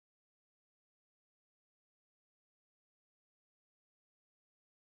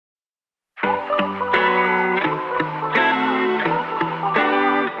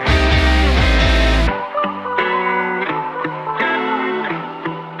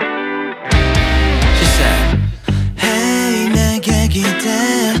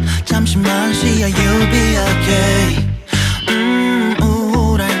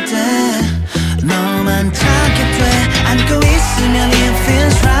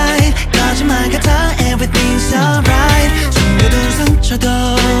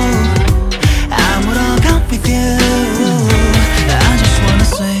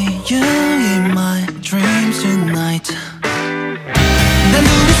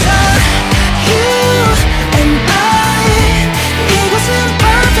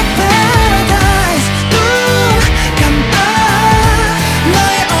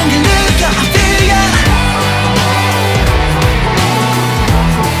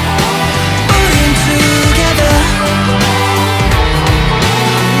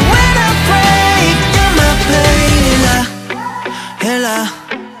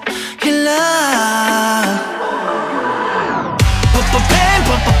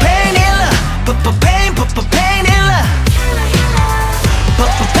pain, pain in love.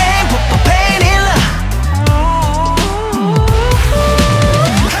 pain, pain in love.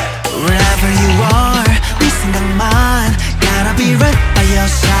 Wherever you are, 네 생각만 gotta be right by your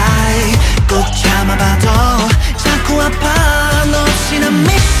side. 꼭 참아봐도 자꾸 아파. 너 없이 난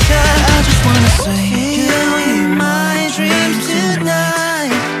미쳐. I just wanna say you in my dreams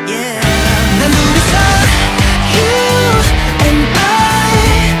tonight. Yeah. 난 둘이서 you and I.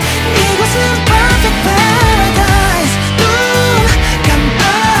 이곳은 perfect paradise. 눈 감아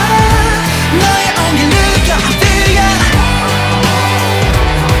너의 온길 느껴. I feel ya.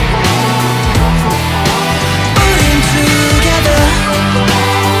 우린 together.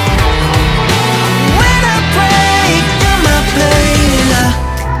 When I break, you're my pain.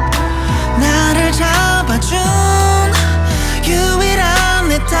 나를 잡아준 유일한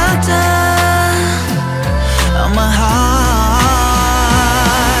내 doctor of my heart.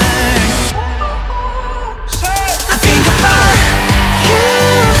 I think about you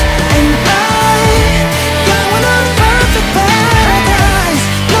and I. 영원한 perfect paradise.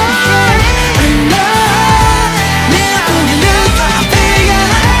 I know 내 온길 느껴. I feel ya.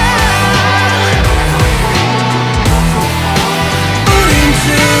 우린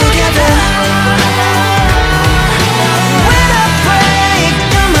together. When I break,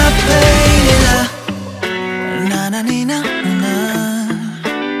 you're my pain. 나나니나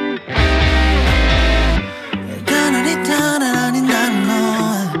나나니 난 너.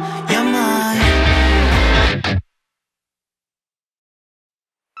 You're mine.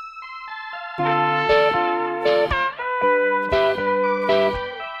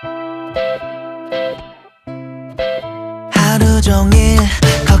 하루 종일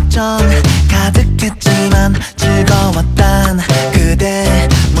걱정 가득했지만 즐거웠단 그대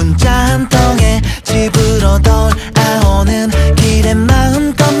문자 한 통에 집으로 돌아오는 길에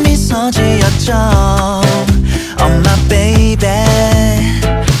마음껏 미소 지었죠. 엄마 베이베.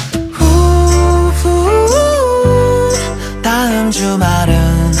 다음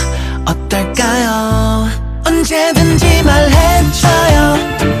주말은 어떨까요? 언제든지 말해줘요.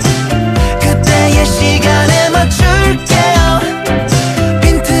 그때의 시간에 맞출게요.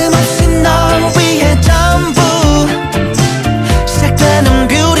 빈틈없이 널 위해 전부 시작되는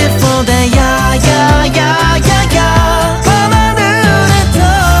beautiful day. 야야야야야야. 밤하늘에 떠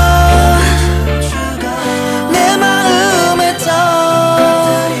내 마음에 떠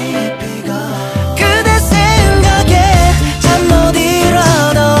그대 생각에 잠 못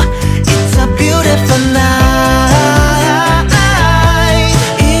이뤄도 It's a beautiful night.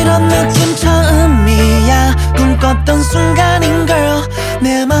 이런 느낌 처음이야. 꿈꿨던 순간인 girl.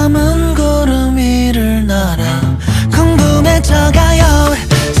 내 맘은 구름 위를 날아 궁금해져가요.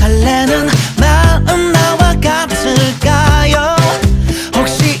 설레는 마음 나와 같을까요?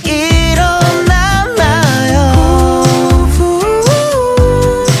 혹시 일어나나요?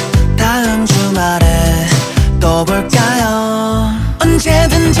 다음 주말에 또 볼까요?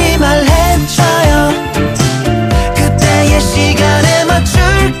 언제든지 말해줘요. 그때의 시간에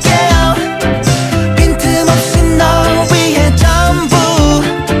맞출게요. 빈틈없이 널 위해 전부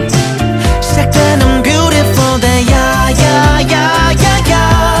시작되는 beautiful day. 야야야야야야.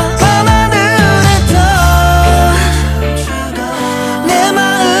 밤하늘에 떠 내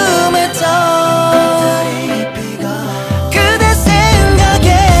마음에 떠 그대 생각에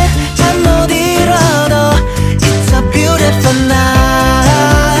잠 못 이뤄도 It's a beautiful night.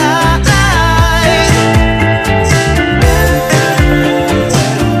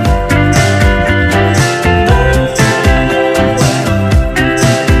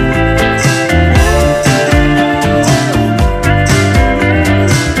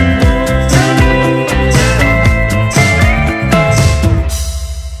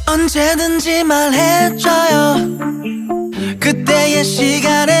 언제든지 말해줘요. 그때의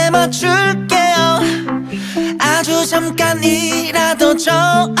시간에 맞출게요. 아주 잠깐이라도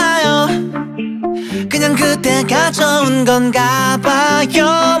좋아요. 그냥 그때가 좋은 건가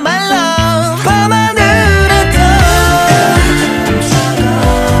봐요. My love. 밤하늘에 떠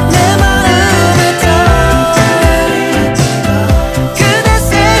내 마음에 떠 그대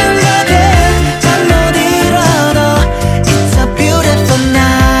생각에 잠 못 이뤄도 It's a beautiful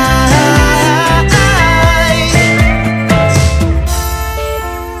night.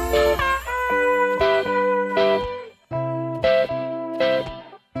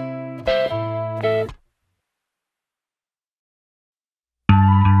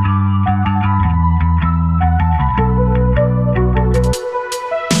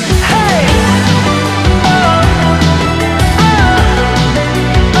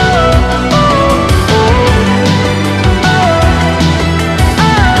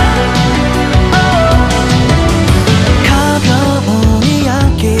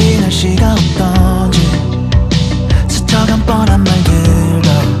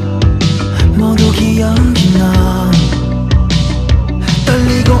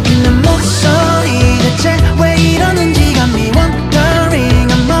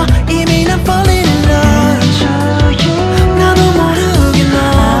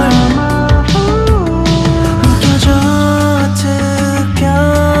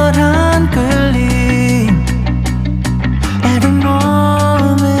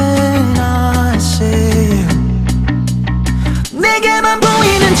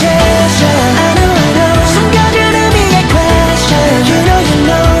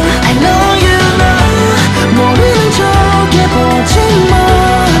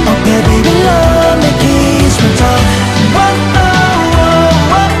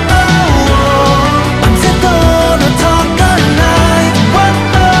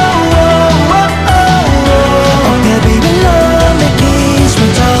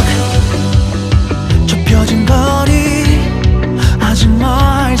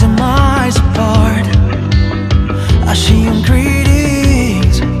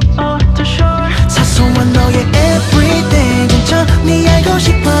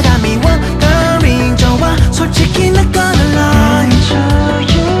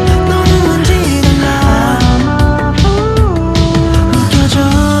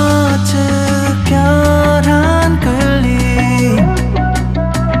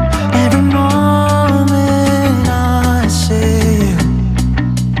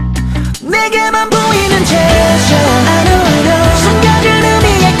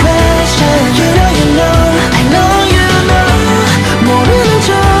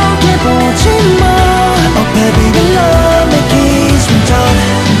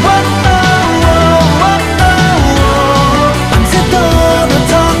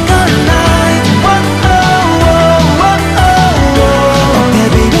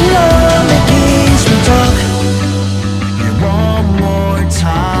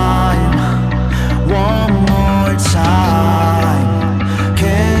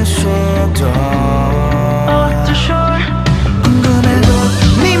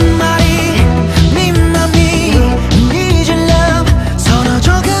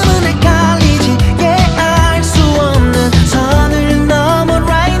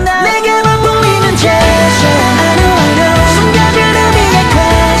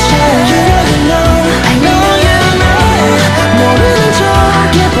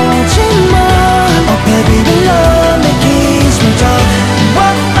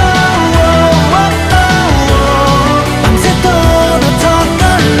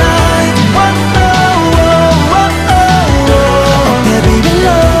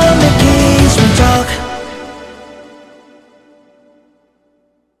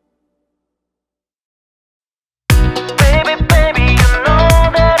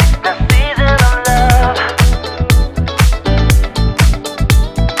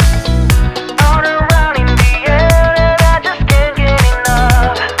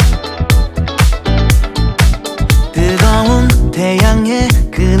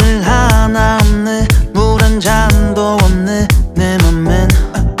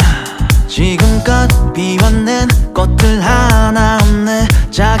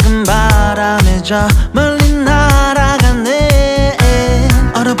 저 멀리 날아가네.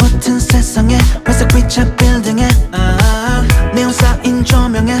 얼어붙은 세상에 회색 빛의 빌딩에 네온 쌓인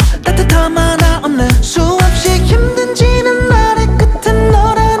조명에 따뜻함 하나 없네. 수없이 힘든지는 날의 끝에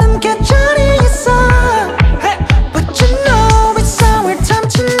너라는 계절이 있어. But you know it's our time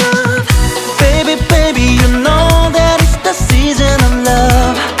to love. Baby baby you know that it's the season of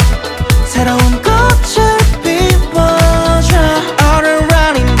love. 새로운 꽃을 피워줘. All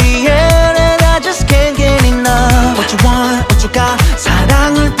around in the air and I just can't get enough. What you want, what you got,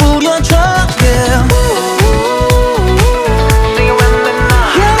 사랑을 뿌려줘. Yeah.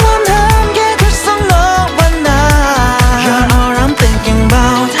 영원한 게 됐어 너와 나. You're all I'm thinking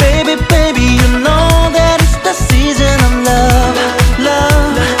about. Baby baby you know that it's the season of love.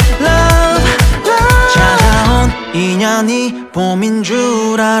 Love, love, love. 차가운 인연이 봄인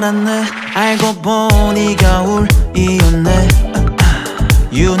줄 알았네. 알고 보니 겨울이었네.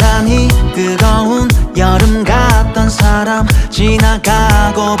 유난히 뜨거운 여름 같던 사람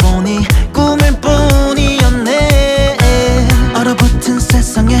지나가고 보니 꿈일 뿐이었네. 얼어붙은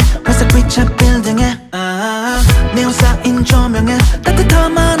세상에 회색 빛의 빌딩에 네온 쌓인 조명에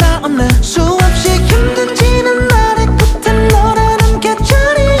따뜻함 하나 없네. 수없이 힘든지는 날의 끝에 너라는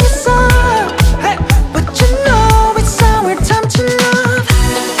계절이 있어. But you know it's our time to love.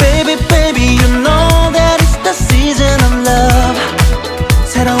 Baby baby you know that it's the season of love.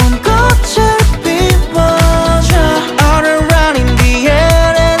 새로운 꽃을 피워줘. All around in the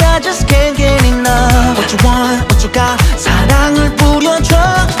air and I just can't get enough. What you want, what you got, 사랑을 뿌려줘.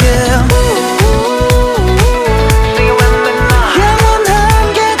 Yeah.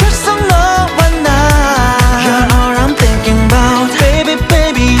 영원한 게 됐어 너와 나. You're all I'm thinking about. Baby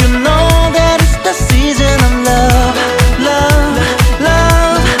baby you know that it's the season of love. Love,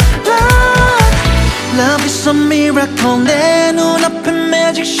 love, love. Love is a miracle. 내 눈앞에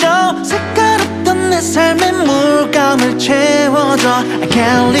magic show. 색깔 없던 내 삶의 물감을 채워줘. I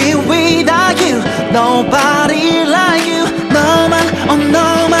can't live without you. Nobody like you. 너만, oh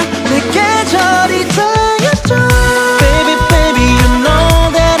너만 내 계절이 되어줘. Baby baby you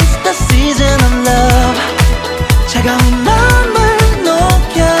know that it's the season of love. 차가운 맘을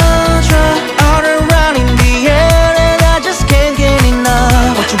녹여줘. All around in the air and I just can't get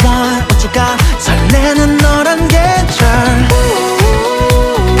enough. What you want, what you got, 설레는 너란 계절.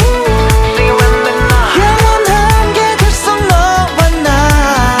 영원한 게 됐어 너와 나.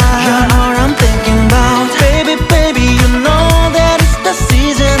 You're all I'm thinking about. Baby baby you know that it's the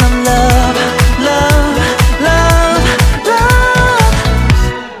season of love. Love, love, love.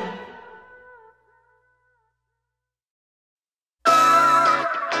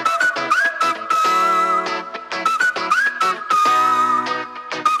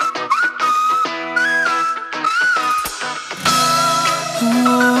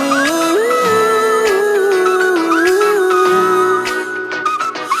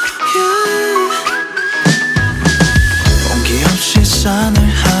 온기 없이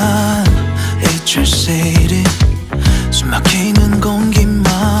싸늘한 HRCD 숨막히는 공기만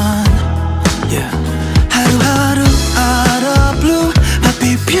yeah. 하루하루 out of blue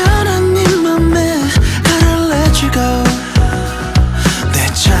바삐 변한 네 맘에 Gotta let you go. 내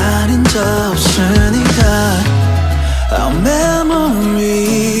자리는 더 없으니까 Our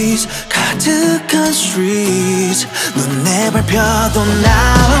memories 가득한 streets 눈에 밟혀도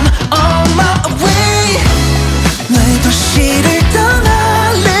now I'm on my way. 너의 도시를 떠나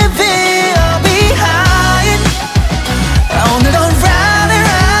leaving all behind. 오늘도 run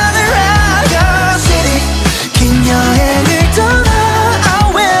around around your city. 긴 여행을 떠나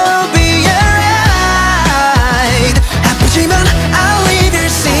I will be alright. 아프지만 I'll leave your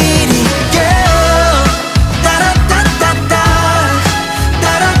city girl. 따라따따따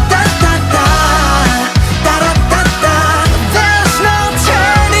따라따따따 따라따따. There's no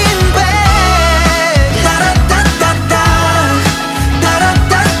turning back. 따라따따따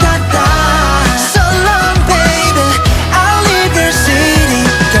따라따따따. So long baby I'll leave your city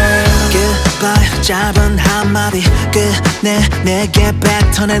girl. Goodbye 짧은 한마디 끝내 내게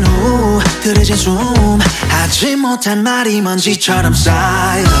뱉어낸 후 흐려진 숨 하지 못한 말이 먼지처럼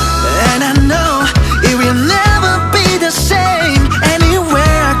쌓여. And I know it will never be the same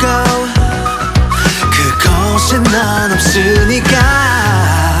anywhere I go. 그곳에 넌 없으니까.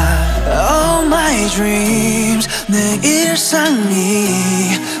 All my dreams 내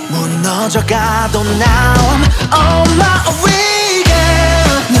일상이 무너져가도 now I'm on my way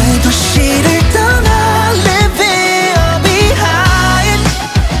girl. 너의 도시를 떠나 leaving all behind.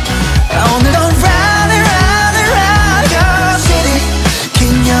 오늘도 run around around your city. 긴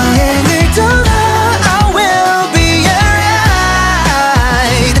여행을 떠나 I will be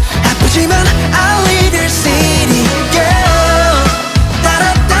alright. 아프지만 I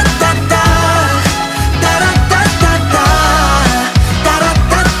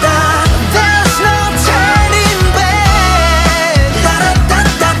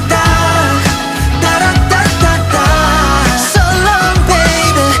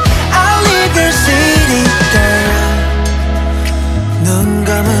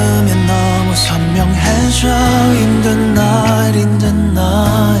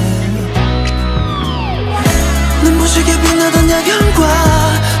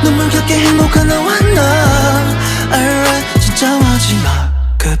함께 행복한 너와 나. Alright, 진짜 마지막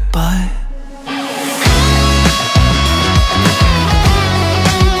goodbye.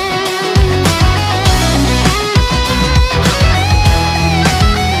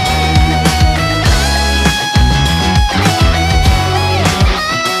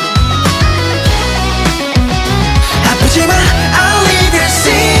 아프지만 I'll leave your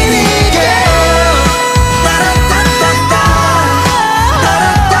city, girl. 따라따따따,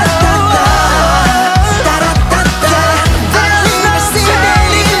 따라따따따, 따라따따. I'll leave your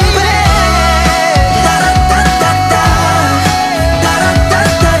city, babe. 따라따따따,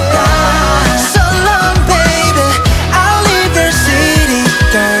 따라따따따. So long, baby. I'll leave your city,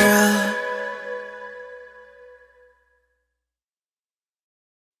 girl.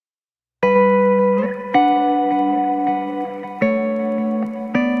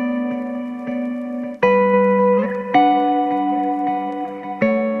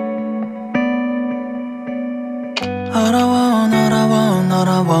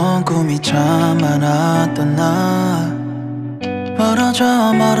 어려워 꿈이 참 많았던 나.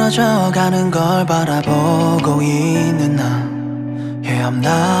 멀어져 가는 걸 바라보고 있는 나. Yeah, I'm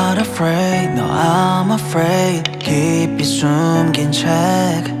not afraid, no I'm afraid. 깊이 숨긴 책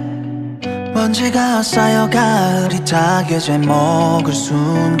먼지가 쌓여가 흐릿하게 제목을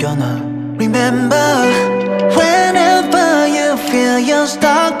숨겨놔. Remember, whenever you feel you're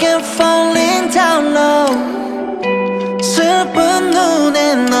stuck and falling down low. 슬픈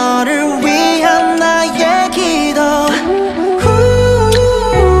눈에 너를 위한 나의 기도.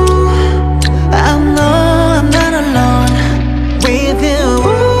 I know I'm not alone with you.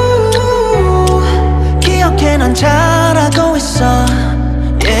 기억해 난 잘하고 있어.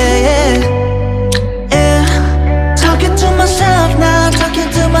 Yeah, yeah. Talking to myself now, talking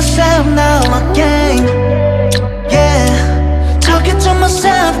to myself now again. Yeah, talking to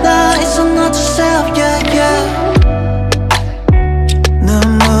myself now, it's a note to self, yeah, yeah.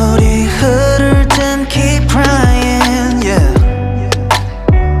 눈물이 흐를 땐 keep crying, yeah.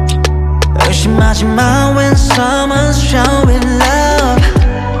 의심하지 마 when someone's showing love.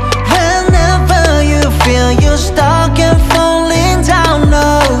 Whenever you feel you're stuck and falling down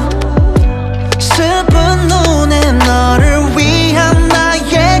low. 슬픈 눈에 너를 위한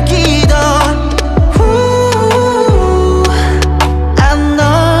나의 기도. I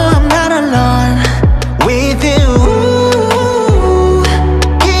know I'm not alone with you.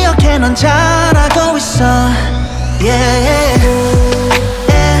 난 잘하고 있어. Yeah,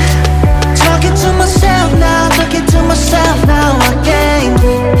 yeah. Talking to myself now, talking to myself now again.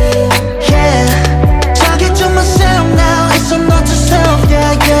 Yeah, talking to myself now, it's a note to self,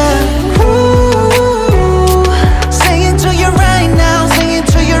 yeah, yeah. Ooh, singing to you right now, singing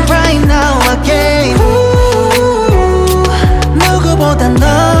to you right now again. Ooh, 누구보다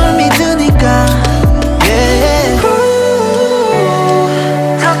널 믿으니까. Yeah.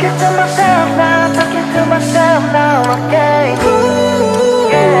 Talking to myself now, talking to myself now again.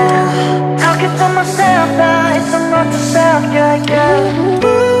 Yeah, talking to myself now, it's a note to self, yeah, yeah.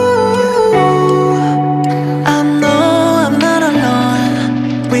 I know I'm not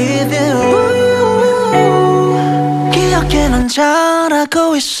alone with you. 기억해 난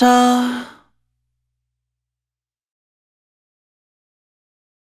잘하고 있어.